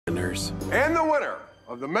years. And the winner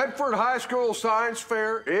of the Medford High School Science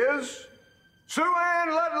Fair is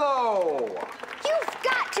Sue-Ann Ludlow. You've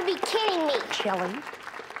got to be kidding me. Shelley.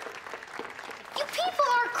 You people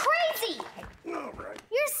are crazy. All right.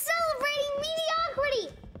 You're celebrating mediocrity.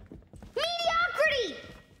 Mediocrity.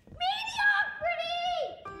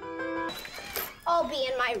 Mediocrity. I'll be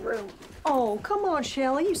in my room. Oh, come on,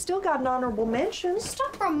 Shelley. You still got an honorable mention.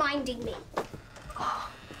 Stop reminding me.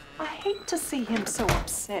 I hate to see him so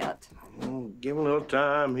upset. Give him a little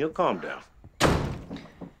time. He'll calm down.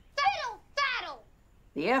 Battle.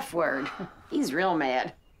 The F word. He's real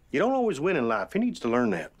mad. You don't always win in life. He needs to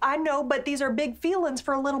learn that. I know, but these are big feelings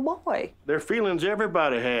for a little boy. They're feelings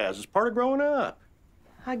everybody has. It's part of growing up.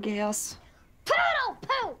 I guess. Poodle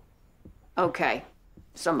poo. Okay.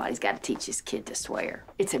 Somebody's got to teach this kid to swear.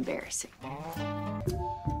 It's embarrassing.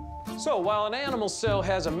 So while an animal cell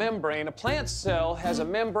has a membrane, a plant cell has a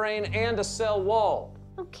membrane and a cell wall.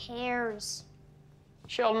 Who cares?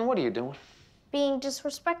 Sheldon, what are you doing? Being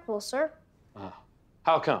disrespectful, sir.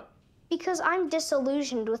 How come? Because I'm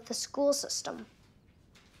disillusioned with the school system.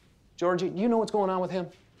 Georgie, do you know what's going on with him?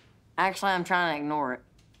 Actually, I'm trying to ignore it.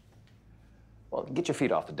 Well, get your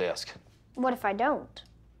feet off the desk. What if I don't?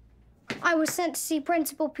 I was sent to see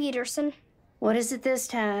Principal Peterson. What is it this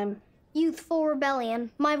time? Youthful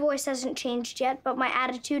rebellion. My voice hasn't changed yet, but my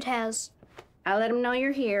attitude has. I'll let him know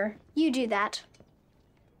you're here. You do that.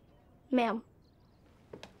 Ma'am.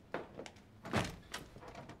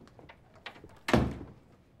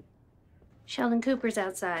 Sheldon Cooper's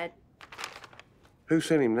outside. Who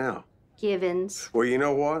sent him now? Givens. Well, you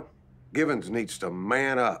know what? Givens needs to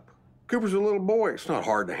man up. Cooper's a little boy. It's not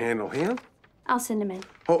hard to handle him. I'll send him in.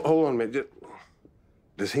 Hold on a minute.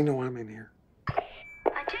 Does he know I'm in here?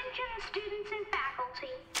 Attention, students and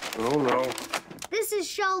faculty. Oh, no. This is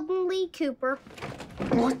Sheldon Lee Cooper.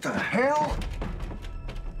 What the hell?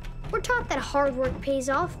 We're taught that hard work pays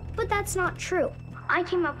off, but that's not true. I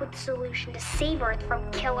came up with a solution to save Earth from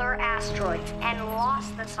killer asteroids and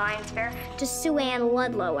lost the science fair to Sue-Ann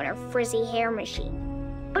Ludlow and her frizzy hair machine.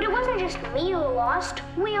 But it wasn't just me who lost,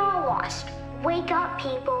 we all lost. Wake up,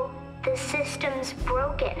 people. The system's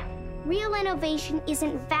broken. Real innovation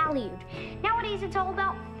isn't valued. Nowadays, it's all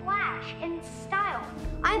about flash and style.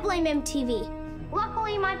 I blame MTV.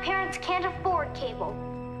 Luckily, my parents can't afford cable.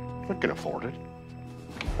 I can afford it.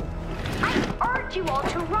 I urge you all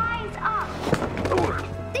to rise up.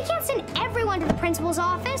 They can't send everyone to the principal's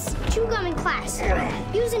office. Chew gum in class.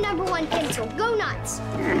 Use a #1 pencil. Go nuts.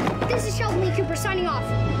 This is Sheldon Lee Cooper signing off.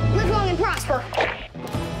 Live long and prosper.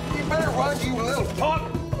 You better run, you little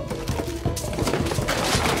punk.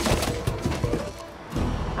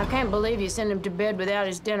 I can't believe you sent him to bed without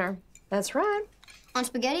his dinner. That's right. On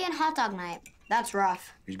spaghetti and hot dog night. That's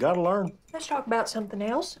rough. He's got to learn. Let's talk about something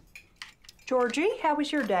else. Georgie, how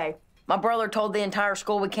was your day? My brother told the entire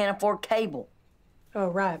school we can't afford cable. Oh,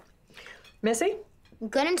 right. Missy?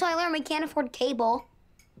 Good until I learn we can't afford cable.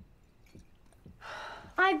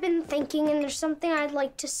 I've been thinking, and there's something I'd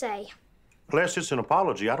like to say. Unless it's an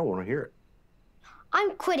apology, I don't want to hear it.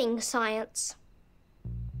 I'm quitting science.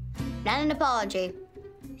 Not an apology.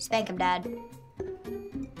 Spank him, Dad.